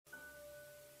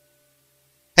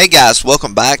Hey guys,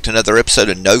 welcome back to another episode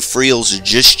of No Frills,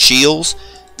 Just Chills.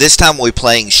 This time we'll be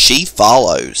playing She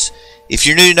Follows. If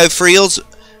you're new to No Frills,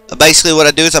 basically what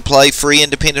I do is I play free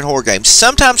independent horror games.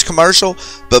 Sometimes commercial,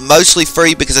 but mostly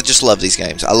free because I just love these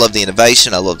games. I love the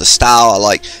innovation, I love the style, I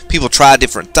like people try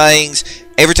different things.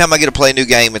 Every time I get to play a new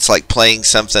game, it's like playing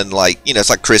something like,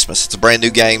 it's like Christmas. It's a brand new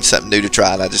game, something new to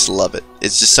try, and I just love it.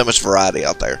 It's just so much variety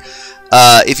out there.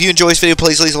 If you enjoy this video,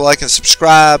 please leave a like and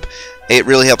subscribe. It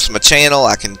really helps my channel.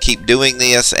 I can keep doing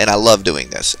this, and I love doing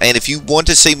this. And if you want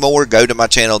to see more, go to my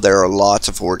channel. There are lots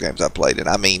of horror games I've played, and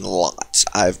I mean lots.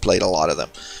 I've played a lot of them.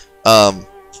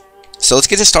 So let's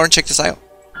get this started and check this out.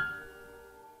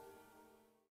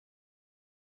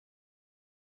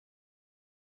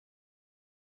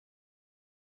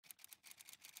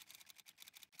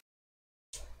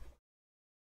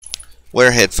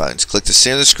 Wear headphones. Click the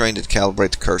center of the screen to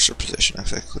calibrate the cursor position. I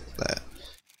click that.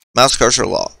 Mouse cursor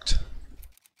locked.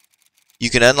 You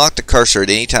can unlock the cursor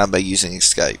at any time by using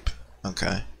escape.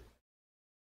 Okay.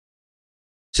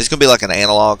 So it's going to be like an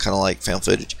analog, kind of like found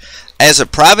footage. As a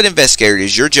private investigator, it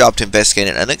is your job to investigate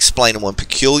an unexplainable and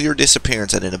peculiar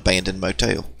disappearance at an abandoned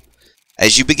motel.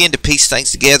 As you begin to piece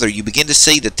things together, you begin to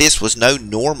see that this was no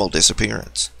normal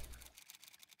disappearance.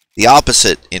 The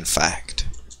opposite, in fact.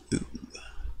 Ooh.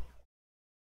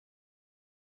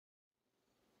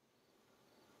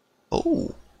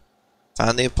 Oh.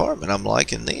 Find the apartment. I'm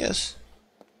liking this.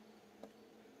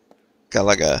 Got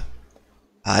like a...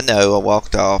 I know, I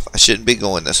walked off. I shouldn't be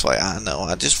going this way. I know,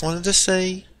 I just wanted to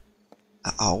see.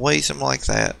 I always am like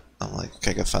that. I'm like,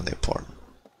 okay, go find the apartment.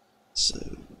 So...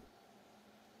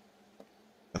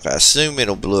 okay, I assume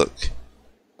it'll look...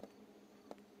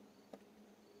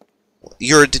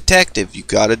 You're a detective. You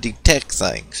gotta detect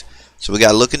things. So we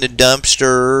gotta look into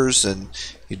dumpsters and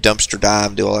you dumpster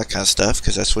dive, do all that kind of stuff,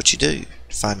 because that's what you do.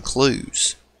 To find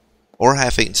clues. Or a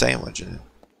half-eaten sandwich.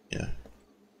 Yeah.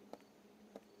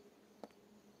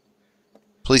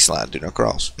 Police line, do not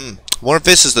cross. Wonder if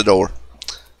this is the door.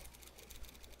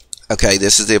 Okay,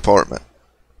 this is the apartment.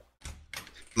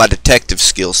 My detective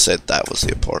skills said that was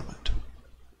the apartment.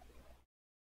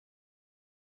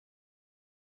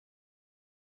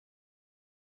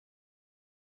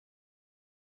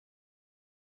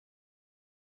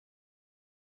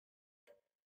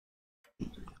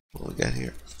 What we got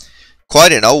here?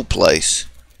 Quite an old place.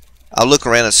 I'll look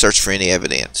around and search for any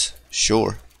evidence.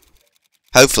 Sure.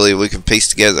 Hopefully we can piece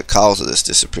together the cause of this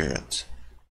disappearance.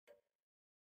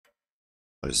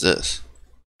 What is this?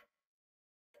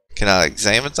 Can I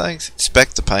examine things?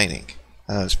 Inspect the painting.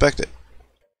 I don't inspect it.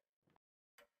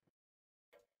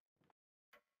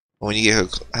 When you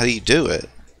get, how do you do it?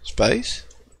 Space?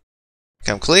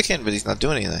 Okay, I'm clicking, but he's not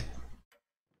doing anything.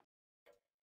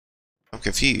 I'm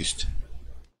confused.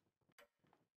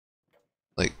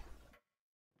 Like,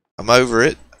 I'm over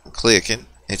it. I'm clicking.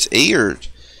 It's E or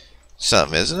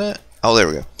something, isn't it? Oh, there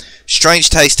we go.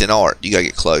 Strange taste in art. You gotta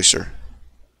get closer.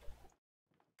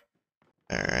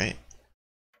 Alright.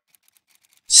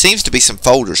 Seems to be some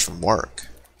folders from work.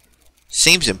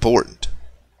 Seems important.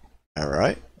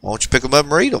 Alright. Why don't you pick them up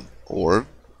and read them? Or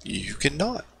you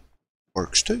cannot.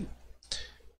 Works too.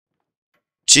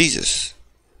 Jesus.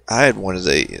 I had one of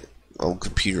the old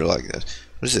computer like this.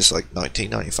 What is this, like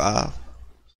 1995?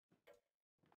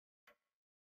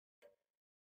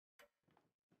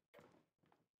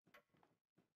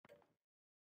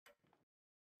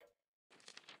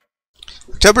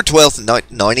 October 12th,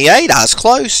 98. I was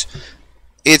close.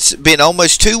 It's been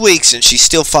almost 2 weeks and she's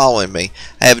still following me.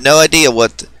 I have no idea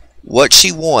what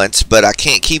she wants, but I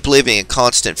can't keep living in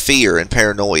constant fear and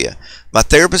paranoia. My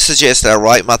therapist suggests that I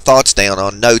write my thoughts down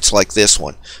on notes like this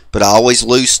one, but I always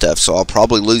lose stuff, so I'll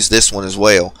probably lose this one as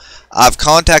well. I've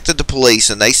contacted the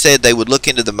police and they said they would look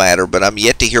into the matter, but I'm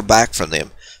yet to hear back from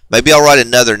them. Maybe I'll write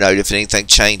another note if anything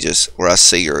changes or I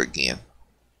see her again.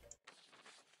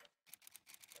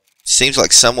 Seems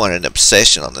like someone had an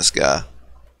obsession on this guy.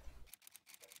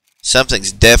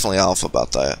 Something's definitely off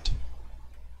about that.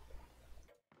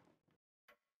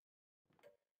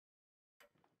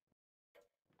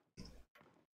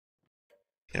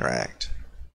 Interact.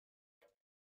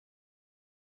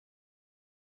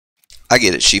 I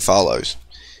get it. She follows.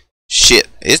 Shit.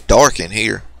 It's dark in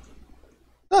here.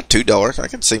 Not too dark. I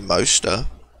can see most stuff.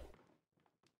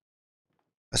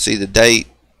 I see the date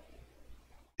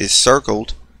is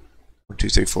circled. 1, 2,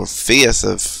 3, 4, 5th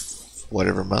of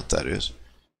whatever month that is.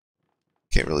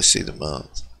 Can't really see the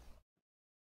month.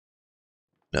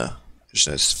 No, I just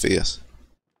know it's the 5th.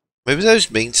 Maybe those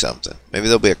mean something. Maybe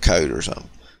there'll be a code or something.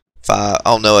 5.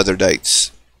 Oh, no other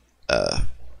dates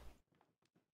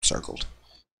circled.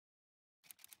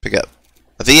 Pick up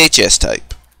a VHS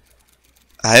tape.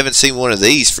 I haven't seen one of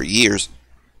these for years.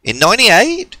 In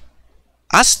 98?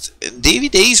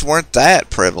 DVDs weren't that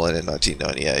prevalent in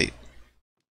 1998.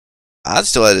 I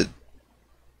still had a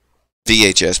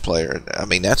VHS player. I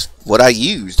mean, that's what I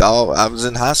used. I was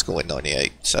in high school in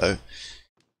 98. So,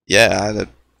 yeah, I had a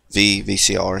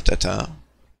VCR at that time.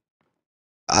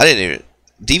 I didn't even...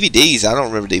 DVDs, I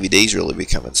don't remember DVDs really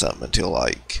becoming something until,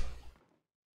 like,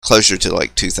 closer to,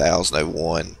 like,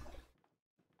 2001.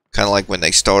 Kind of like when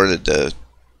they started to,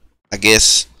 I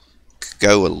guess,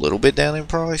 go a little bit down in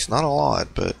price. Not a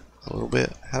lot, but a little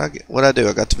bit. What'd I do?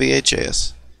 I got the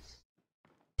VHS.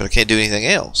 But I can't do anything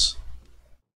else.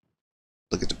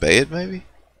 Look at the bed, maybe?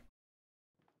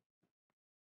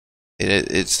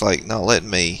 It's like not letting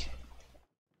me...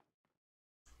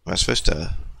 What am I supposed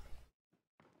to...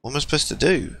 What am I supposed to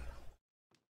do?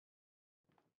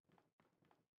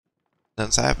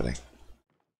 Nothing's happening.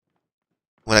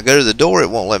 When I go to the door, it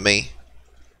won't let me...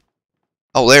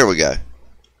 Oh, there we go.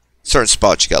 Certain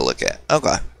spots you gotta look at.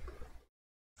 Okay.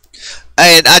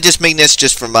 And I just mean this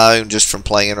just from my own, just from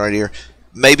playing right here.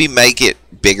 Maybe make it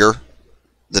bigger,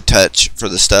 the touch for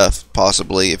the stuff,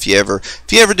 possibly, if you ever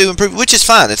do improve, which is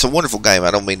fine. It's a wonderful game.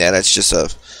 I don't mean that. It's just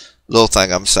a little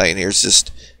thing I'm saying here. It's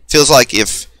just, feels like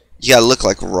if you gotta look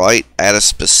like right at a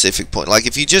specific point. Like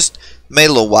if you just made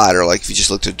it a little wider, like if you just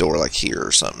looked at the door like here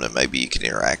or something, then maybe you can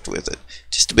interact with it.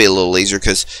 Just to be a little easier,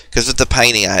 because with the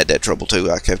painting I had that trouble too.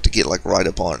 I have to get like right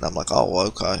up on it, and I'm like, oh,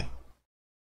 okay.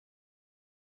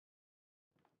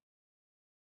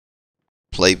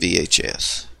 Play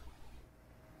VHS.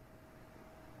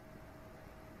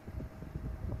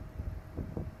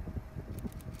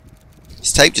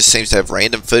 This tape just seems to have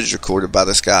random footage recorded by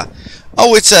this guy.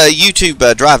 Oh, it's a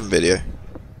YouTube driving video.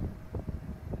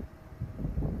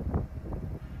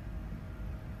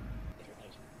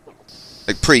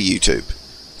 Like pre-YouTube.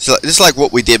 So it's like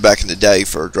what we did back in the day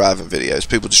for driving videos.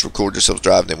 People just record themselves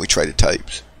driving, then we traded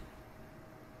tapes.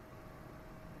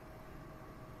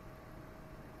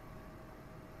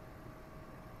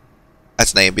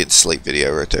 That's an ambient sleep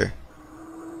video right there.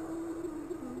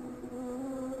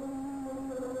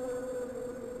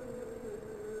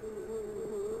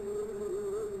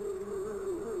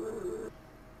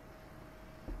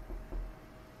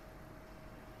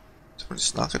 Someone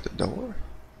just knock at the door.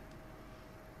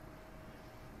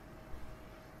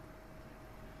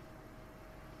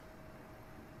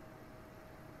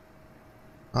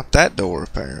 Not that door,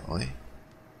 apparently.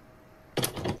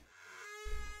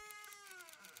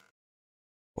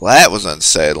 Well, that was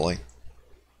unsettling.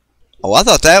 Oh, I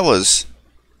thought that was...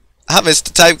 I missed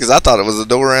the tape because I thought it was a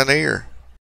door around here.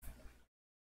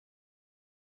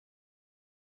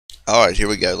 Alright, here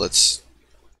we go. Let's...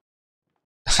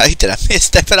 Hey, did I miss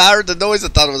that? But I heard the noise. I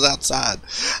thought it was outside.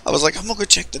 I was like, I'm going to go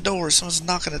check the door. Someone's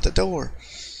knocking at the door.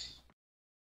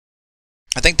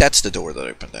 I think that's the door that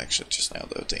opened, actually, just now,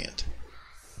 though, at the end.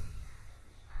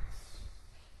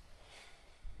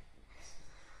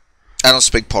 I don't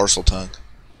speak parcel tongue.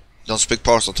 Don't speak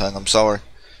parcel tongue. I'm sorry.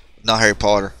 Not Harry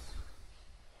Potter.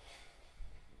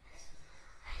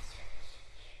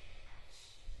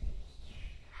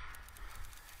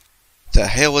 The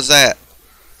hell was that?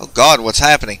 Oh God, what's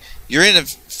happening? You're in a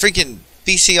freaking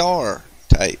VCR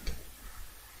tape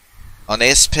on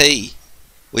SP,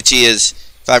 which is,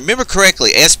 if I remember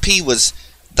correctly, SP was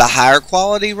the higher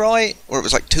quality, right? Or it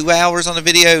was like 2 hours on the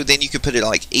video. Then you could put it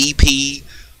like EP,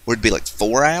 where it'd be like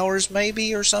 4 hours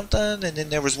maybe or something, and then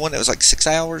there was one that was like 6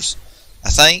 hours, I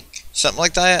think, something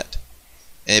like that.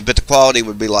 But the quality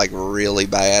would be like really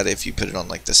bad if you put it on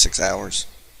like the 6 hours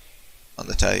on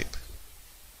the tape.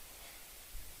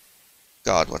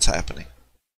 God, what's happening?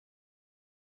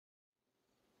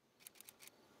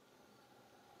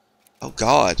 Oh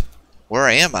God, where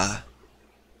am I?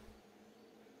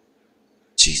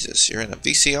 Jesus, you're in a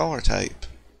VCR tape.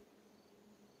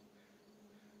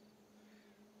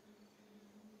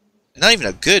 Not even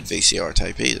a good VCR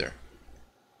tape either.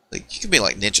 Like, you could be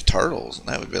like Ninja Turtles, and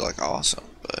that would be like awesome,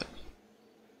 but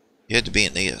you had to be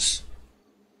in this.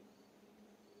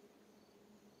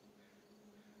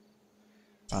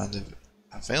 I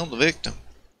found the victim.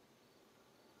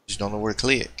 Just don't know where to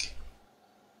click.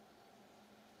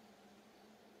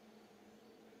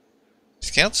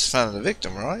 This counts as finding the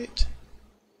victim, right?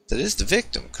 That is the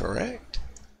victim, correct?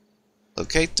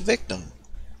 Locate the victim.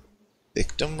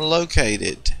 Victim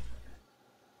located.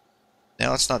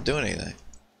 Now it's not doing anything.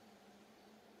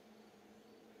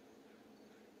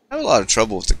 I have a lot of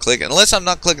trouble with the clicking, unless I'm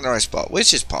not clicking the right spot,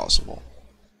 which is possible.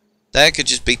 That could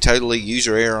just be totally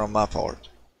user error on my part.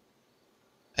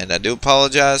 And I do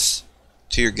apologize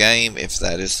to your game if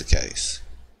that is the case.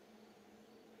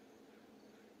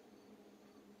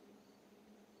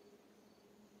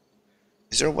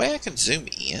 there a way I can zoom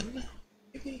in?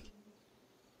 Maybe?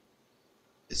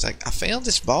 It's like, I found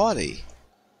this body,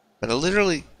 but I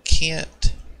literally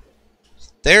can't.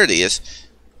 There it is.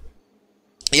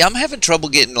 Yeah, I'm having trouble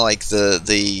getting, like,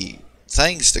 the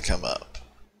things to come up.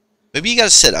 Maybe you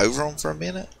gotta sit over them for a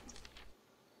minute.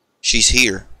 She's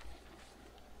here.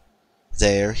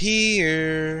 They're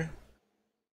here.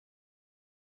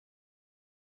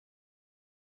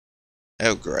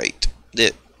 Oh, great.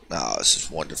 Oh, this is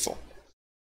wonderful.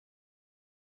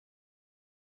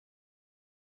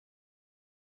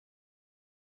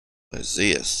 What is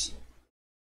this?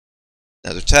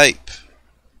 Another tape. It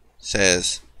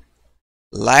says,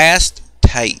 last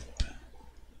tape.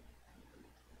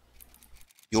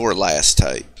 Your last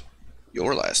tape.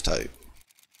 Your last tape.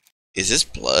 Is this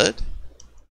blood?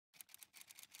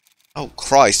 Oh,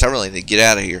 Christ, I really need to get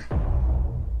out of here.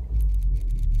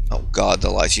 Oh, God, the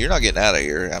lights. You're not getting out of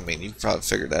here. I mean, you probably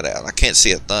figured that out. I can't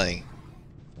see a thing.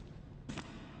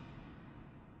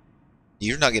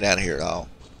 You're not getting out of here at all.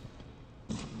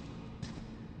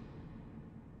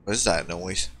 What is that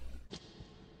noise?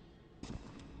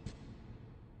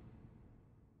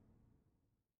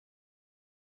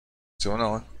 What's going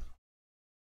on?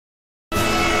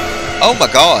 Oh, my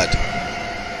God.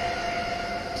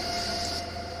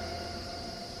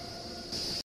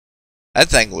 That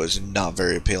thing was not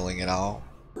very appealing at all.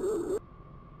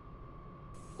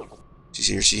 She's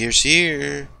here, she's here, she's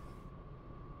here.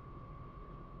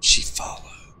 She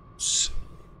follows.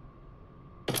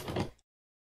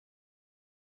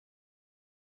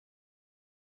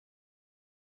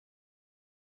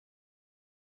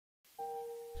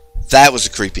 That was a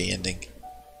creepy ending.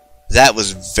 That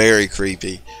was very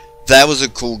creepy. That was a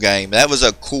cool game. That was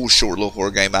a cool short little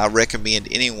horror game. I recommend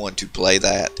anyone to play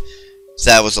that.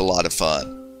 That was a lot of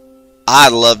fun.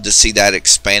 I'd love to see that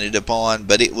expanded upon,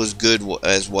 but it was good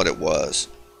as what it was.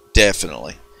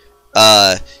 Definitely.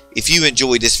 If you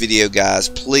enjoyed this video, guys,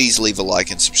 please leave a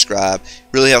like and subscribe.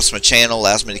 It really helps my channel,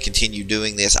 allows me to continue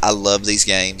doing this. I love these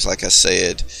games. Like I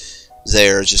said,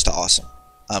 they're just awesome.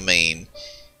 I mean,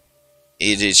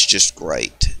 it is just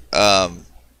great.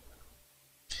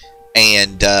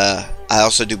 I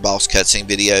also do boss cutscene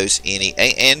videos,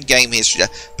 and game history.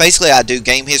 Basically, I do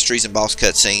game histories and boss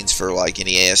cutscenes for like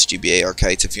NES, GBA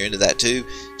arcades. If you're into that too,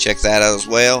 check that out as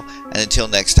well. And until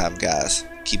next time, guys,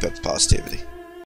 keep up the positivity.